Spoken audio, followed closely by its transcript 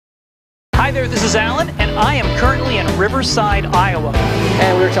Hi there, this is Alan, and I am currently in Riverside, Iowa.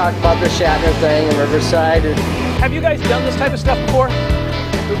 And we were talking about the Shatner thing in Riverside. Have you guys done this type of stuff before?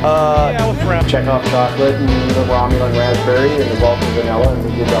 Yeah, with friends. Chekhov chocolate and the Romulan raspberry and the Vulcan vanilla, and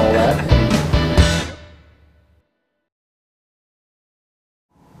we did all that.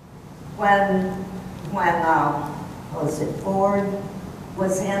 When Ford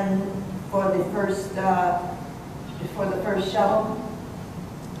was in for the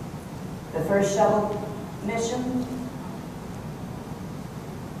first shuttle mission,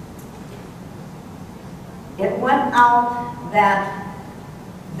 it went out that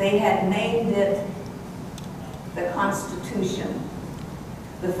they had named it the Constitution.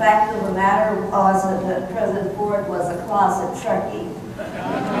 The fact of the matter was that President Ford was a closet Trekkie.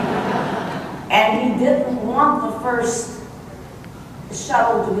 And he didn't want the first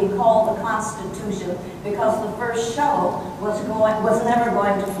shuttle to be called the Constitution because the first shuttle was never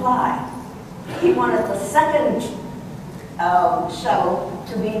going to fly. He wanted the second shuttle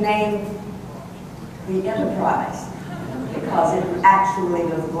to be named the Enterprise because it actually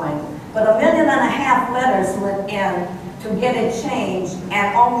was going. But 1.5 million letters went in to get it changed,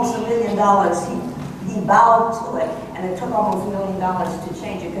 and almost $1 million. He bowed to it, and it took almost $1 million to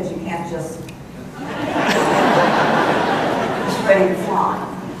change it because you can't just it's ready to fly.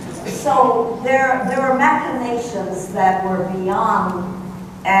 So there were machinations that were beyond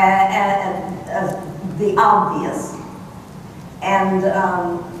the obvious, and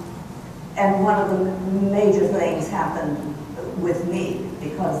one of the major things happened with me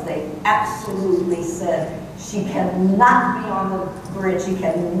because they absolutely said she cannot be on the bridge. She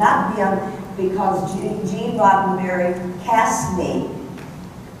cannot be on because Gene Roddenberry cast me.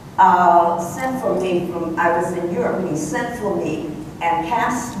 Sent for me from, I was in Europe, and he sent for me and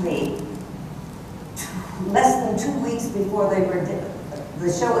cast me less than 2 weeks before the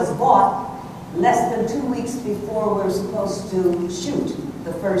show was bought, less than 2 weeks before we were supposed to shoot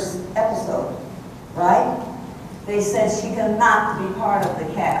the first episode, right? They said she cannot be part of the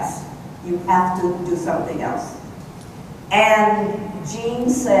cast. You have to do something else. And Gene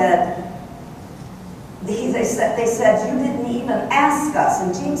said, they said, you didn't even ask us.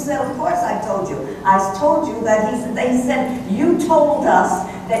 And Gene said, of course I told you. I told you that they said, you told us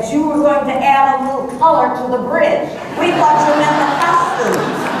that you were going to add a little color to the bridge. We thought you meant the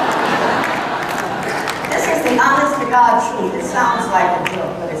costumes. This is the honest to God truth. It sounds like a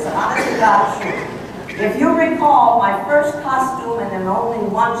joke, but it's the honest to God truth. If you recall, my first costume and in only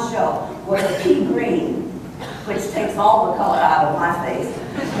one show was a pea green, which takes all the color out of my face.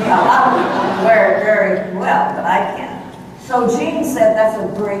 A lot of people wear it very well, but I can't. So Gene said that's a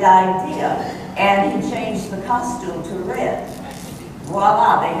great idea, and he changed the costume to red.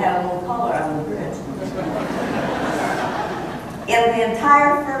 Voila, they had a little color on the bridge. In the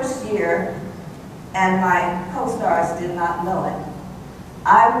entire first year, and my co-stars did not know it,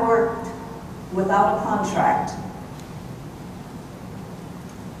 I worked without a contract.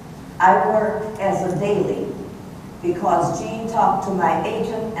 I worked as a daily because Gene talked to my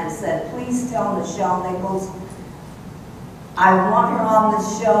agent and said, please tell Nichelle Nichols, I want her on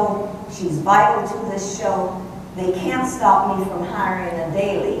this show. She's vital to this show. They can't stop me from hiring a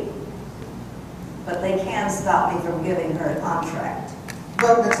daily, but they can stop me from giving her a contract.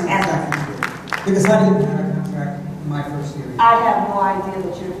 But that's not exactly true. Because I didn't have a contract in my first year. I have no idea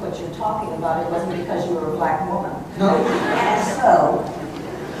what you're talking about. It wasn't because you were a black woman. No. And so,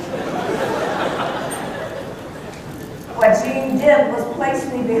 what Gene did was place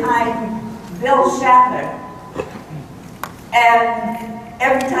me behind Bill Shatner. And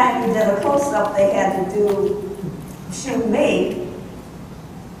every time he did a close-up, they had to shoot me.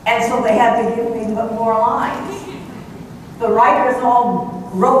 And so they had to give me more lines. The writers all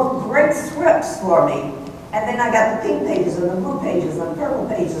wrote great scripts for me. And then I got the pink pages and the blue pages and the purple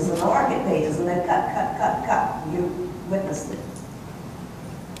pages and the orchid pages, and then cut. You witnessed it.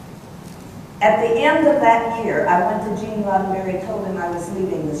 At the end of that year, I went to Gene Roddenberry, told him I was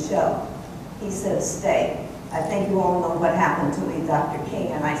leaving the show. He said, stay. I think you all know what happened to me, Dr.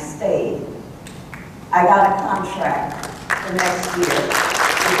 King, and I stayed. I got a contract the next year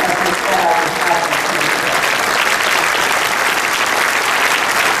because he said I was having a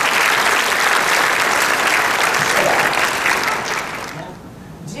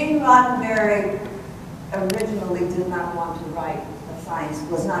Gene Roddenberry originally did not want to write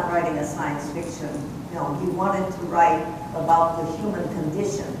was not writing a science fiction film. He wanted to write about the human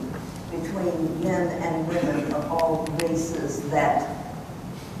condition between men and women of all races that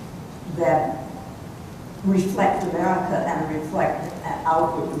reflect America and reflect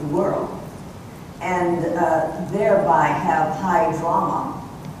outward the world. and thereby have high drama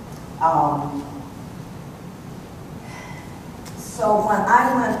So when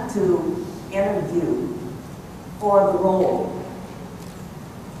I went to interview for the role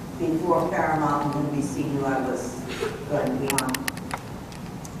before Paramount and NBC knew I was going to be on,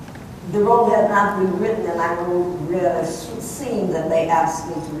 the role had not been written, and I read a scene that they asked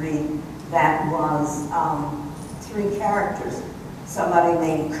me to read that was 3 characters. Somebody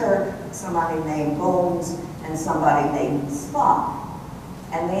named Kirk, somebody named Bones, and somebody named Spock.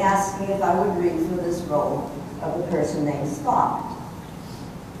 And they asked me if I would read for this role of a person named Spock.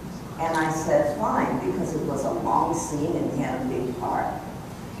 And I said, fine, because it was a long scene and he had a big part.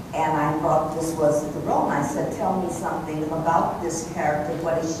 And I thought this was the role. And I said, tell me something about this character.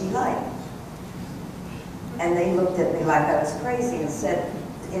 What is she like? And they looked at me like I was crazy and said,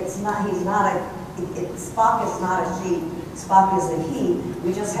 Spock is not a she, Spock is a he.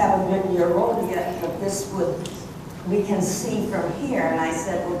 We just haven't written your role yet, but we can see from here. And I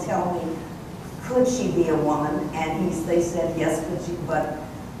said, well, tell me, could she be a woman? And they said, yes, but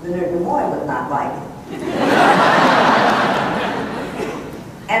Leonard Nimoy would not like it.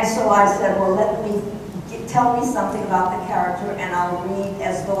 And so I said, well, tell me something about the character, and I'll read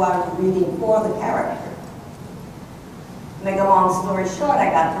as though I was reading for the character. Make a long story short,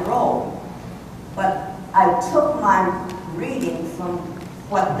 I got the role. But I took my reading from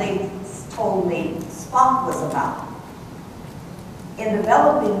what they told me Spock was about. In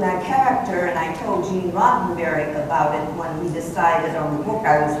developing that character, and I told Gene Roddenberry about it when he decided on the book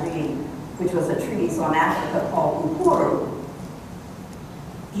I was reading, which was a treatise on Africa called Uhuru.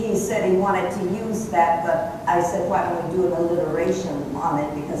 He said he wanted to use that, but I said, why don't we do an alliteration on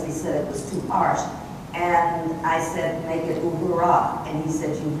it, because he said it was too harsh. And I said, make it Uhura. And he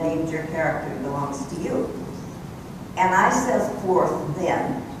said, you named your character, it belongs to you. And I set forth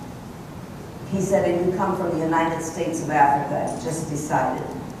then, he said, and you come from the United States of Africa, I just decided.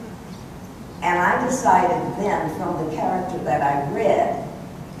 And I decided then, from the character that I read,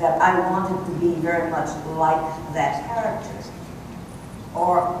 that I wanted to be very much like that character,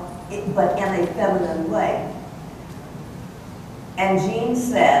 but in a feminine way. And Gene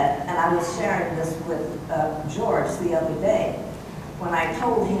said, and I was sharing this with George the other day, when I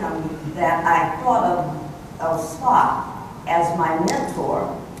told him that I thought of Spock as my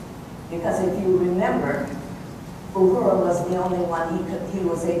mentor, because if you remember, Uhura was the only one he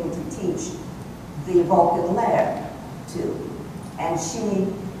was able to teach the Vulcan lair to. And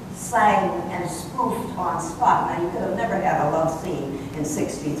she sang and spoofed on Spock. Now, you could have never had a love scene in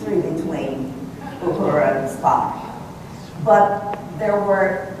 '63 between Uhura and Spock. But there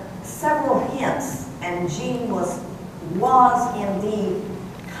were several hints, and Gene was indeed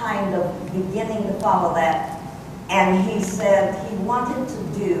kind of beginning to follow that. And he said he wanted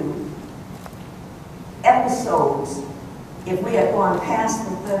to do episodes, if we had gone past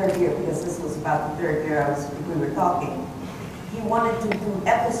the 3rd year, because this was about the 3rd year we were talking, he wanted to do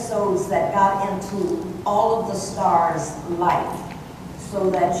episodes that got into all of the stars' life, so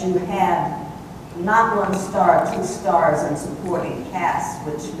that you had not 1 star, 2 stars, and supporting cast,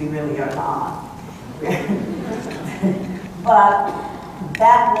 which we really are not. But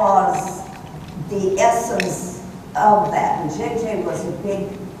that was the essence of that. And JJ was a big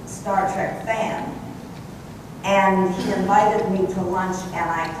Star Trek fan. And he invited me to lunch, and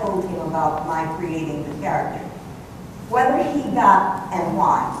I told him about my creating the character. Whether he got, and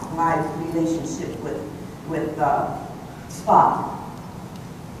why, my relationship with Spock.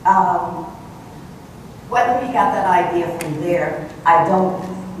 Whether he got that idea from there, I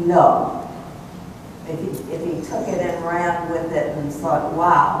don't know. If he took it and ran with it and thought,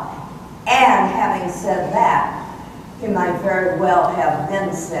 wow. And having said that, he might very well have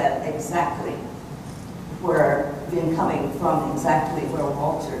then said exactly coming from exactly where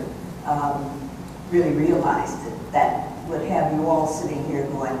Walter really realized it. That would have you all sitting here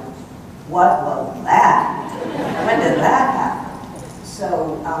going, what was that? When did that happen?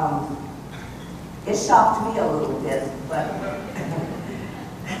 So it shocked me a little bit, but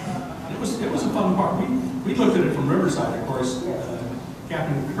it was a fun part. We looked at it from Riverside, of course. Yes.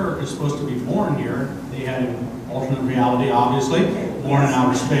 Captain Kirk is supposed to be born here. They had an alternate reality, obviously, born in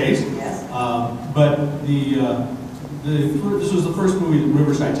outer space. Yes. But this was the first movie that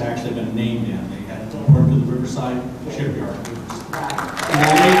Riverside's actually been named in. They had to work to the Riverside shipyard. Right.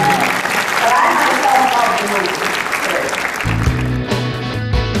 And